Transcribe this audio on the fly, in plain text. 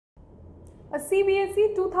A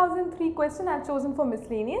CBSE 2003 question I have chosen for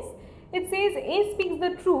miscellaneous. It says A speaks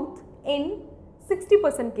the truth in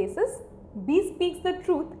 60% cases, B speaks the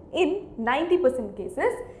truth in 90%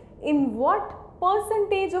 cases. In what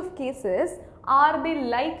percentage of cases are they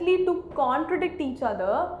likely to contradict each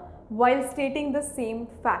other while stating the same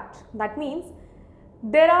fact? That means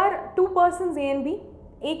there are two persons A and B.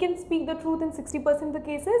 A can speak the truth in 60% of the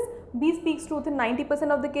cases, B speaks truth in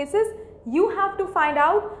 90% of the cases. You have to find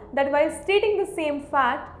out that while stating the same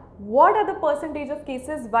fact, what are the percentage of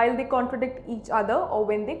cases while they contradict each other or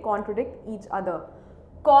when they contradict each other.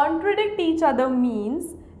 Contradict each other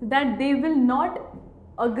means that they will not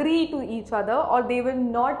agree to each other or they will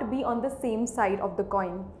not be on the same side of the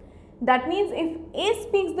coin. That means if A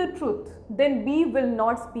speaks the truth, then B will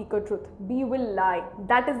not speak a truth. B will lie.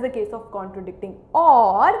 That is the case of contradicting.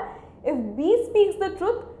 Or if B speaks the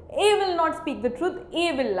truth, A will not speak the truth,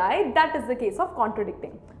 A will lie. That is the case of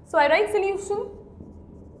contradicting. So I write solution.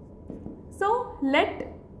 So let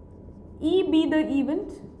E be the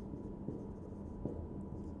event.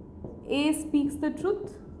 A speaks the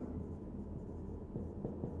truth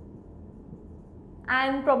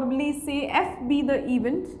and probably say F be the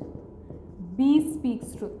event. B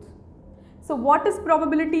speaks truth. So what is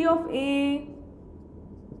probability of A?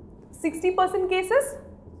 60% cases?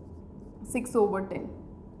 6/10.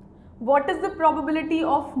 What is the probability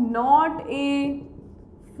of not A?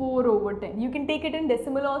 4/10. You can take it in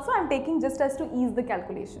decimal also. I am taking just as to ease the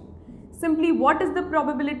calculation. Simply what is the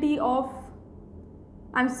probability of,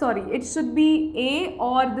 I am sorry, it should be A,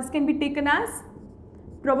 or this can be taken as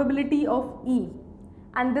probability of E,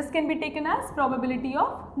 and this can be taken as probability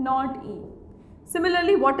of not E.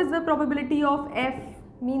 Similarly, what is the probability of F?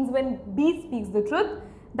 Means when B speaks the truth,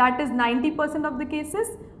 that is 90% of the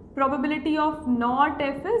cases. Probability of not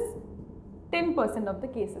F is 10% of the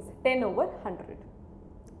cases, 10/100,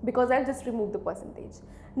 because I will just remove the percentage.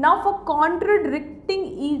 Now for contradicting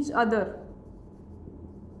each other,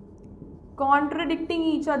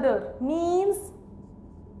 means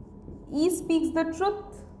E speaks the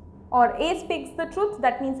truth or A speaks the truth,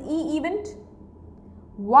 that means E event,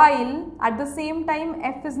 while at the same time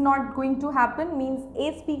F is not going to happen, means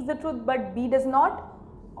A speaks the truth but B does not,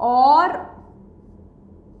 or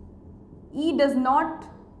E does not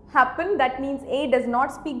happen, that means A does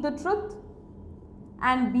not speak the truth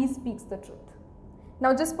and B speaks the truth.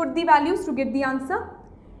 Now just put the values to get the answer.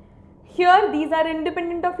 Here these are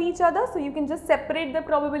independent of each other, so you can just separate the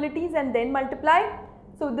probabilities and then multiply.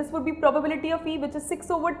 So this would be probability of E, which is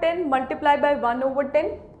 6/10 multiplied by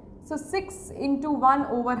 1/10. So 6 into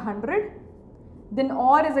 1/100. Then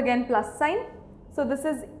OR is again plus sign. So this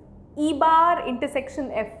is E bar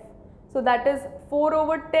intersection F. So that is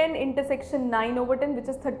 4/10 intersection 9/10, which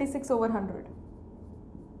is 36/100.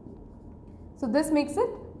 So this makes it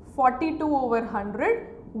 42/100,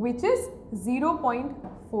 which is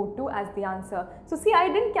 0.42 as the answer. So see, I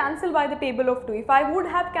didn't cancel by the table of 2. If I would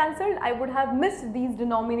have cancelled, I would have missed these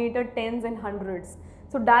denominator tens and hundreds.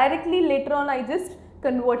 So directly later on I just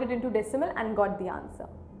converted into decimal and got the answer.